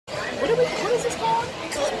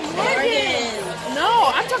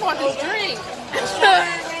this drink.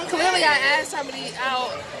 Clearly, I asked somebody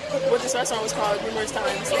out what this restaurant was called numerous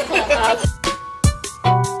times.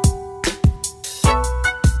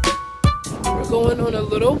 We're going on a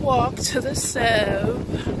little walk to the Sev,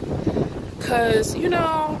 cause you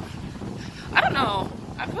know, I don't know.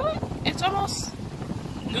 I feel like it's almost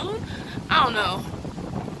noon. I don't know.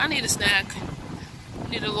 I need a snack.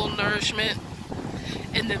 Need a little nourishment.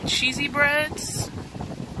 And them cheesy breads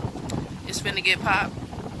is finna get popped.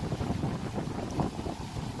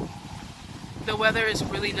 The weather is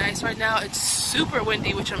really nice right now. It's super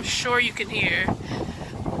windy, which I'm sure you can hear.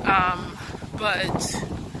 But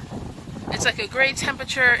it's like a great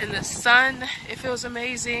temperature in the sun. It feels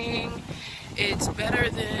amazing. It's better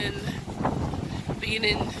than being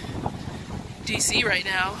in DC right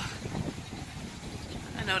now.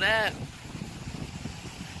 I know that.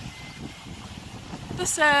 The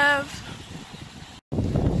Sev.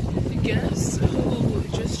 Guess who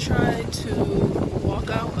just tried to walk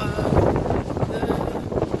out of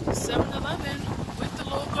the 7-Eleven with the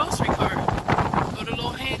little grocery cart or the little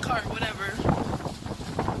hand cart, whatever.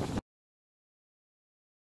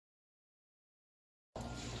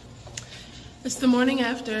 It's the morning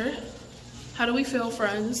after. How do we feel,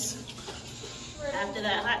 friends? After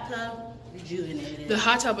that hot tub, rejuvenated. The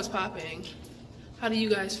hot tub was popping. How do you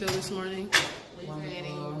guys feel this morning?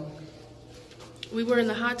 We were in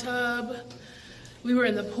the hot tub, we were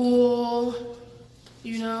in the pool,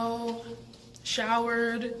 you know,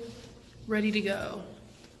 showered, ready to go.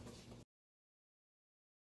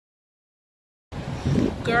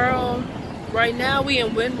 Girl, right now we in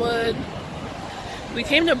Wynwood. We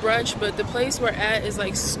came to brunch, but the place we're at is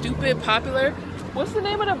like stupid popular. What's the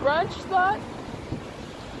name of the brunch spot?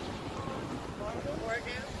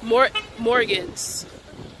 Morgan's.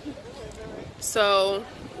 So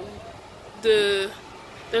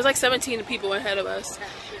there's like 17 people ahead of us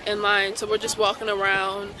in line, so we're just walking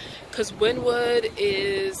around because Wynwood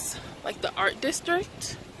is like the art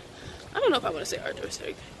district. I don't know if I want to say art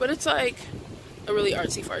district, but it's like a really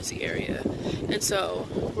artsy fartsy area. And so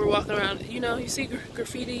we're walking around, you know, you see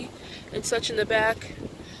graffiti and such in the back,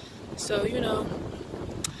 so you know,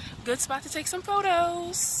 good spot to take some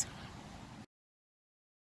photos.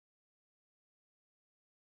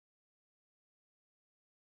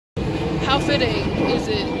 How fitting is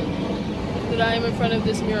it that I am in front of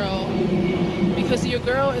this mural? Because your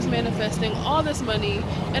girl is manifesting all this money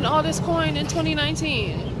and all this coin in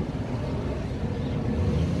 2019.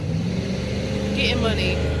 Getting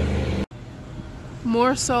money.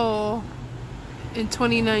 More soul in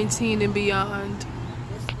 2019 and beyond.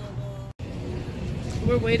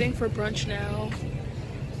 We're waiting for brunch now.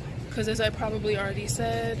 Because as I probably already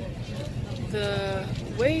said, the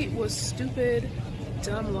wait was stupid,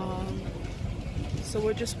 dumb long. So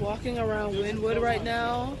we're just walking around Wynwood right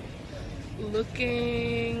now,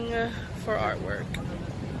 looking for artwork.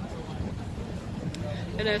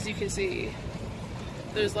 And as you can see,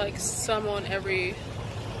 there's like some on every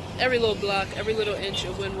little block, every little inch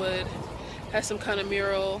of Wynwood has some kind of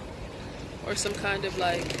mural or some kind of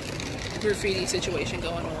like graffiti situation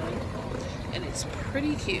going on. And it's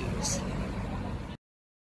pretty cute.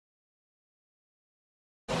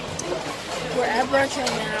 We're at brunch right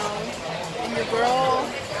now. Your girl,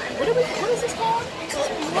 what is this called?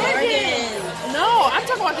 Morgan. No, I'm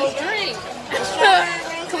talking about this drink.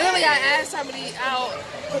 Clearly, I asked somebody out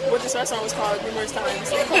what this restaurant was called numerous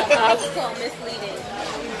times. It's called misleading.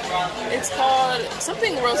 It's called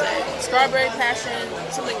something rosé, strawberry passion,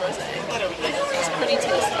 something rosé. It's pretty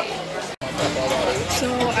tasty.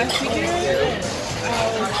 So I figured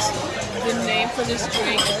out the name for this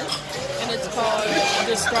drink. It's called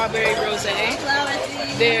the strawberry rosé.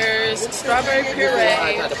 There's strawberry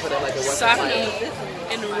puree, sake,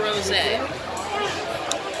 and rosé.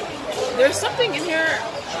 There's something in here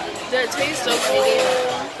that tastes so cool.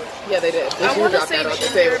 Yeah, they did. I want to say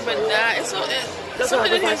ginger, but not.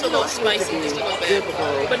 Something in here is a little spicy, just a little bit,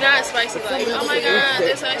 but not spicy. Like, oh my god,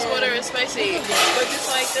 this ice water is spicy. But just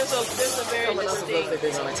like there's a very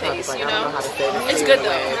distinct taste, you know. It's good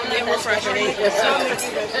though, and refreshing. So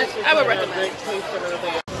I would recommend.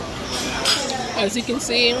 As you can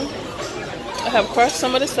see, I have crushed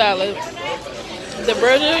some of the salad. The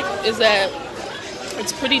burger is that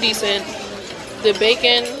it's pretty decent. The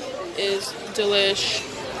bacon is delish.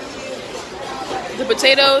 The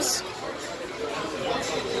potatoes,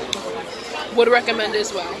 would recommend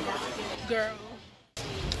as well. Girl,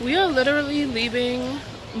 we are literally leaving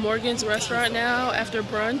Morgan's restaurant now after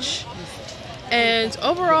brunch, and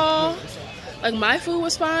overall, like, my food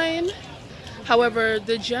was fine. However,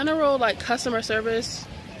 the general like customer service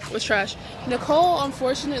was trash. Nicole,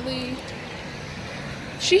 unfortunately,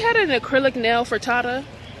 She had an acrylic nail frittata.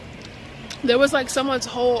 There was like someone's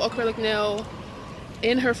whole acrylic nail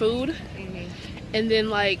in her food. And then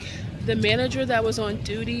like the manager that was on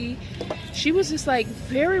duty, she was just like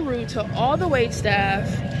very rude to all the wait staff.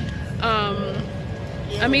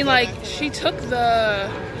 I mean, like she took the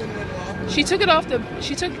frittata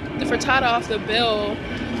off the bill,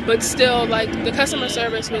 but still like the customer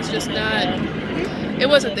service was just not, it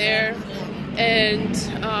wasn't there. And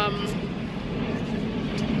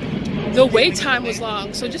the wait time was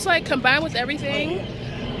long. So just like combined with everything,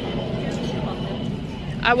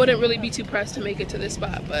 I wouldn't really be too pressed to make it to this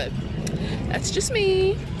spot, but that's just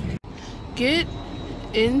me. Get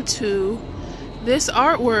into this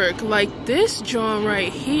artwork. Like this drawing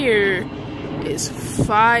right here is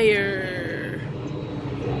fire.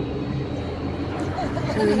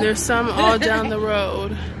 And then there's some all down the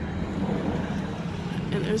road.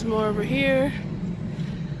 And there's more over here.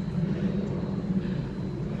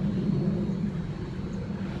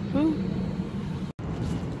 Ooh.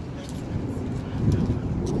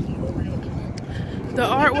 The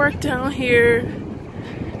artwork down here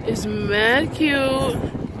is mad cute,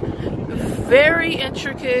 very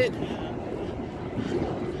intricate,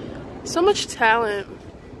 so much talent.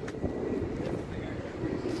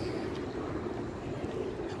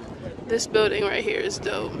 This building right here is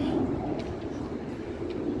dope.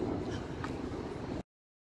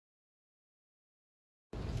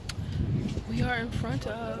 We are in front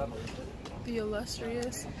of the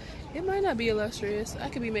illustrious, it might not be illustrious, I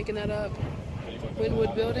could be making that up,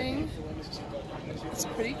 Wynwood building. It's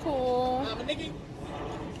pretty cool.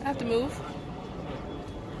 I have to move.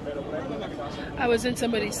 I was in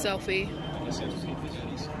somebody's selfie.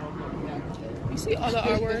 You see all the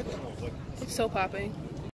artwork? It's so popping.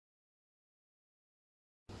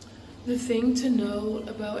 The thing to note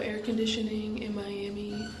about air conditioning in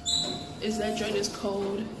Miami is that joint is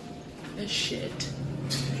cold as shit.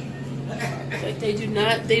 Like they do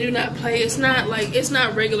not play. It's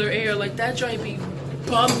not regular air. Like that joint be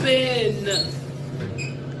bumping.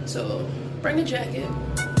 So bring a jacket.